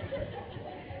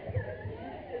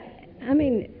 I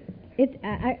mean,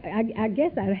 I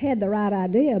guess I had the right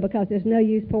idea, because there's no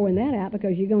use pouring that out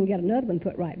because you're going to get another one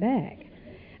put right back.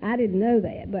 I didn't know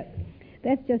that, but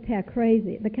that's just how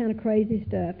crazy, the kind of crazy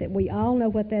stuff that we all know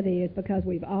what that is because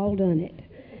we've all done it,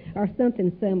 or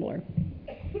something similar.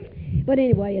 But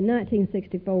anyway, in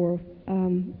 1964,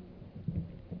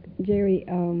 Jerry,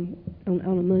 on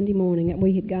a Monday morning,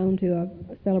 we had gone to a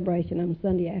celebration on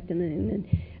Sunday afternoon, and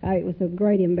it was a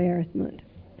great embarrassment.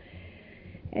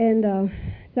 And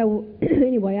so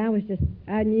anyway,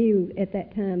 I knew at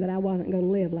that time that I wasn't going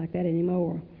to live like that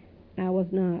anymore. I was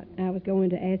not. I was going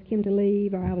to ask him to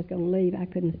leave, or I was going to leave. I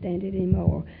couldn't stand it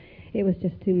anymore. It was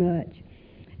just too much.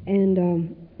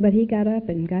 And but he got up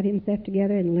and got himself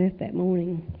together and left that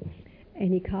morning.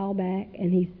 And he called back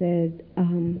and he said,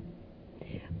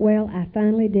 well, I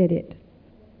finally did it.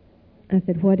 I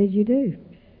said, what did you do?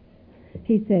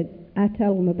 He said, I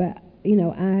told him about,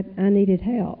 I needed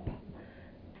help.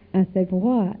 I said, for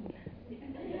what?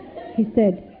 He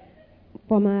said,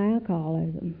 for my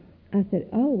alcoholism. I said,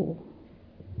 oh,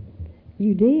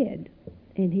 you did?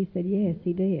 And he said, yes,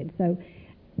 he did. So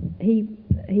he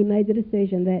made the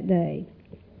decision that day.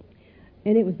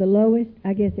 And it was the lowest,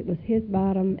 I guess it was his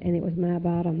bottom and it was my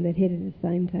bottom that hit at the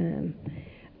same time.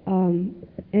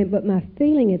 But my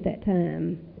feeling at that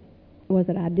time was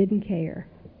that I didn't care.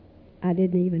 I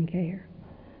didn't even care.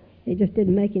 It just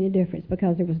didn't make any difference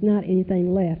because there was not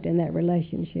anything left in that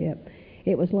relationship.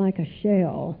 It was like a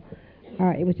shell.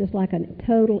 Or it was just like a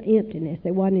total emptiness.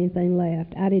 There wasn't anything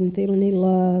left. I didn't feel any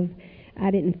love.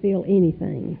 I didn't feel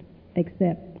anything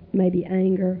except maybe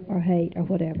anger or hate or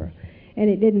whatever. And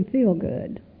it didn't feel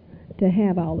good to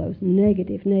have all those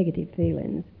negative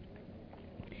feelings.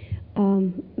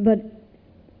 But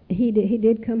he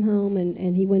did come home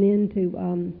and he went in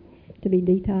to be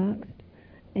detoxed.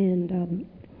 And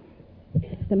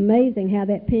it's amazing how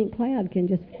that pink cloud can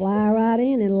just fly right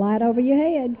in and light over your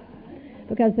head.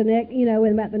 Because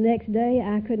about the next day,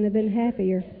 I couldn't have been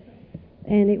happier.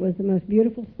 And it was the most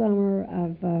beautiful summer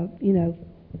of,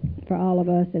 for all of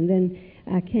us. And then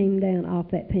I came down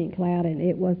off that pink cloud, and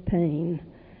it was pain.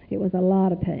 It was a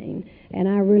lot of pain. And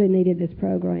I really needed this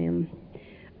program.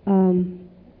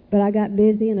 But I got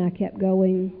busy, and I kept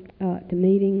going to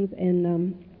meetings,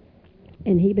 and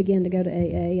he began to go to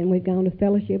AA. And we've gone to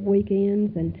fellowship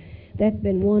weekends, and that's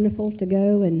been wonderful to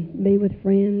go and be with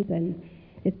friends, and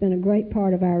it's been a great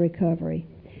part of our recovery.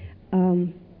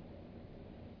 And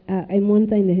one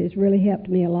thing that has really helped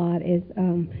me a lot is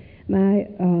my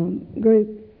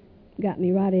group got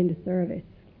me right into service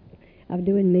of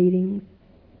doing meetings.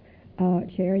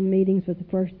 Chairing meetings was the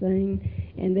first thing,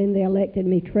 and then they elected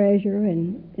me treasurer,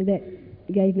 and that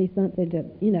gave me something to,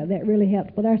 that really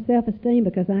helped with our self-esteem,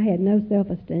 because I had no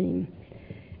self-esteem.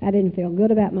 I didn't feel good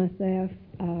about myself.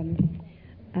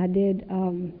 I did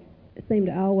seem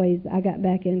to always, I got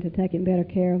back into taking better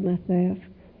care of myself,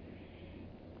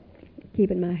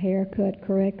 keeping my hair cut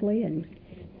correctly and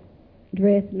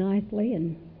dressed nicely,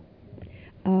 and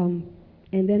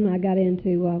then I got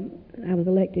into, I was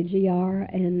elected GR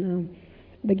and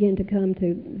began to come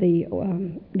to the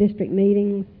district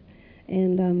meetings,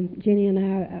 and Jenny and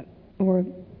I were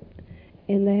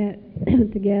in that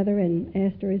together, and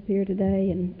Esther is here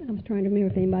today, and I was trying to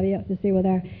remember if anybody else is here with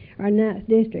our 9th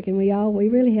district, and we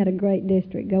really had a great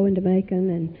district going to Macon,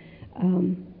 and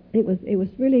it was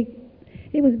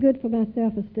good for my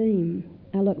self-esteem.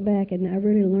 I look back and I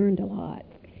really learned a lot.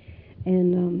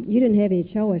 And you didn't have any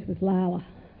choice with Lila.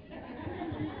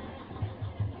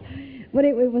 But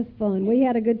it was fun. We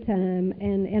had a good time,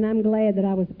 and I'm glad that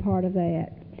I was a part of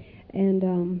that.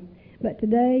 And but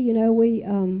today, you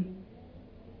know,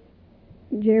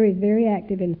 Jerry's very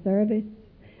active in service,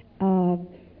 and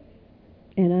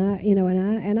I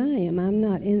am. I'm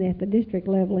not in at the district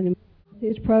level anymore.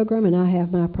 His program, and I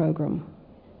have my program.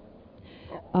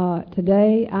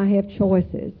 Today, I have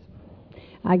choices.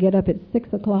 I get up at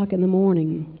 6 o'clock in the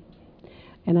morning,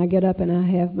 and I get up and I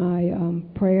have my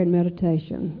prayer and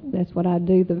meditation. That's what I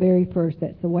do the very first.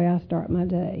 That's the way I start my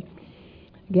day.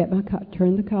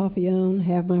 Turn the coffee on,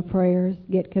 have my prayers,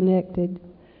 get connected,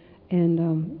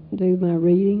 and do my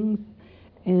readings.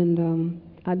 And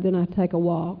then I take a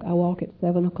walk. I walk at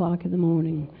 7 o'clock in the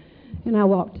morning, and I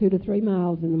walk 2 to 3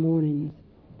 miles in the mornings.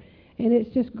 And it's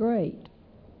just great.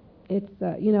 It's,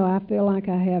 I feel like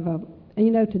I have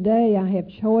today I have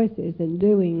choices in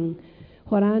doing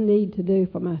what I need to do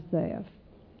for myself.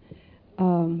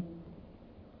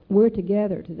 We're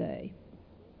together today.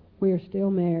 We are still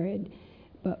married,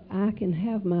 but I can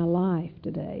have my life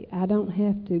today. I don't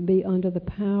have to be under the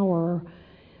power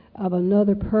of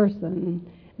another person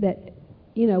that,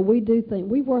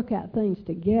 we work out things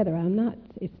together.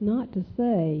 It's not to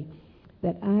say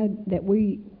that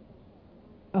we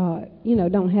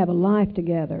don't have a life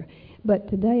together. But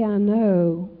today I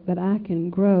know that I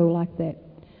can grow like that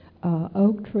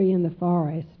oak tree in the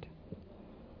forest.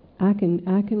 I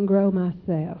can grow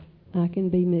myself. I can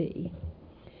be me.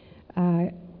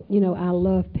 I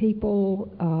love people.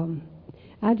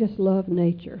 I just love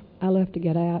nature. I love to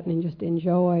get out and just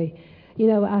enjoy.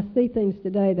 I see things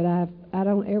today that I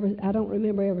don't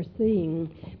remember ever seeing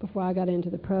before I got into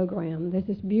the program. There's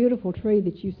this beautiful tree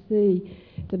that you see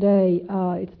today.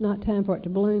 It's not time for it to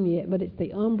bloom yet, but it's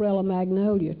the umbrella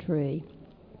magnolia tree.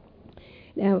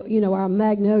 Now, our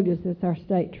magnolias is our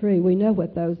state tree. We know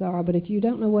what those are, but if you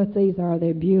don't know what these are,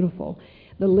 they're beautiful.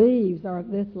 The leaves are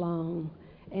this long,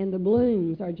 and the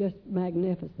blooms are just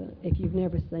magnificent if you've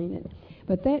never seen it.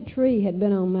 But that tree had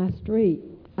been on my street,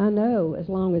 I know, as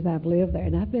long as I've lived there,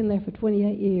 and I've been there for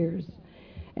 28 years.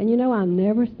 And I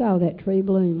never saw that tree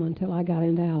bloom until I got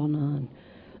into Al-Anon.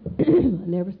 I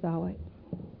never saw it.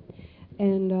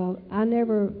 And I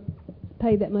never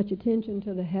paid that much attention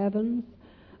to the heavens.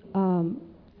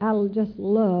 I just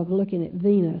love looking at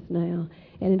Venus now,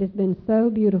 and it has been so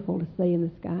beautiful to see in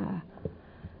the sky.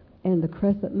 And the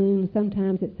crescent moon,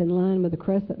 sometimes it's in line with the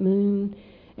crescent moon,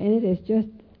 and it is just,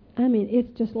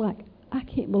 it's just like, I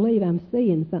can't believe I'm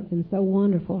seeing something so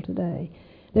wonderful today.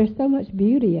 There's so much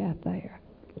beauty out there.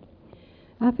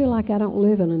 I feel like I don't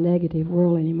live in a negative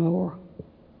world anymore.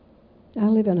 I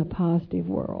live in a positive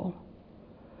world.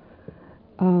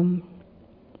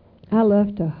 I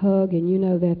love to hug,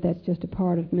 and that's just a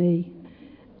part of me.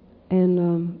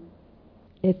 And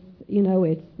it's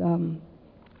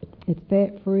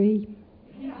fat free,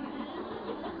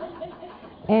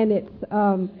 and it's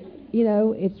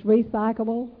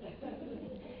recyclable.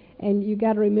 And you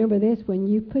got to remember this: when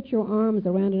you put your arms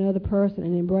around another person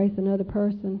and embrace another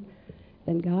person,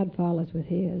 then God follows with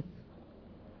His.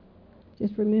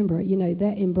 Just remember,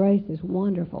 that embrace is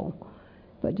wonderful.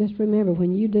 But just remember,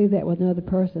 when you do that with another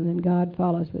person, then God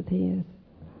follows with His.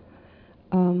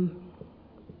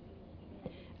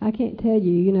 I can't tell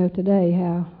you, today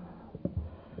how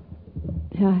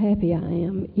happy I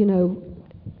am.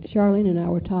 Charlene and I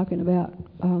were talking about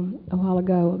a while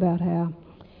ago about how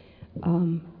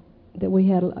that we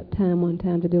had one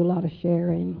time to do a lot of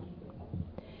sharing,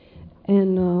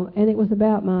 and it was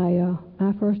about my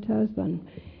first husband.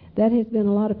 That has been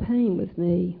a lot of pain with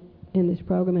me in this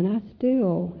program, and I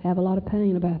still have a lot of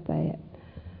pain about that.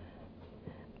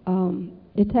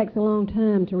 It takes a long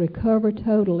time to recover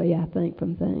totally, I think,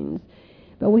 from things,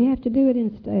 but we have to do it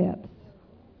in steps.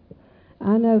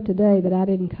 I know today that I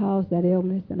didn't cause that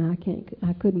illness, and I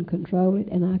couldn't control it,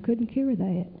 and I couldn't cure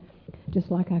that,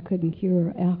 just like I couldn't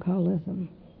cure alcoholism.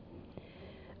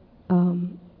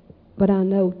 But I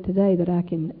know today that I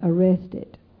can arrest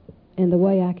it, and the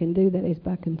way I can do that is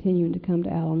by continuing to come to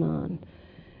Al-Anon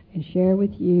and share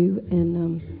with you,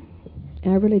 and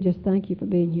I really just thank you for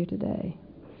being here today.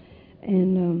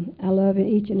 And I love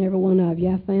each and every one of you.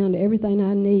 I found everything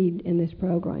I need in this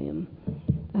program.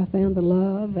 I found the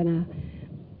love, and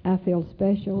I feel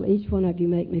special. Each one of you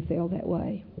make me feel that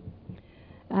way.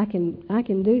 I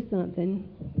can do something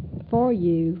for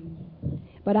you,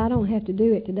 but I don't have to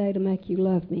do it today to make you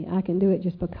love me. I can do it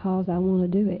just because I want to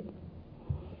do it.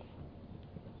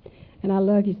 And I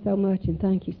love you so much, and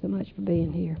thank you so much for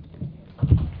being here.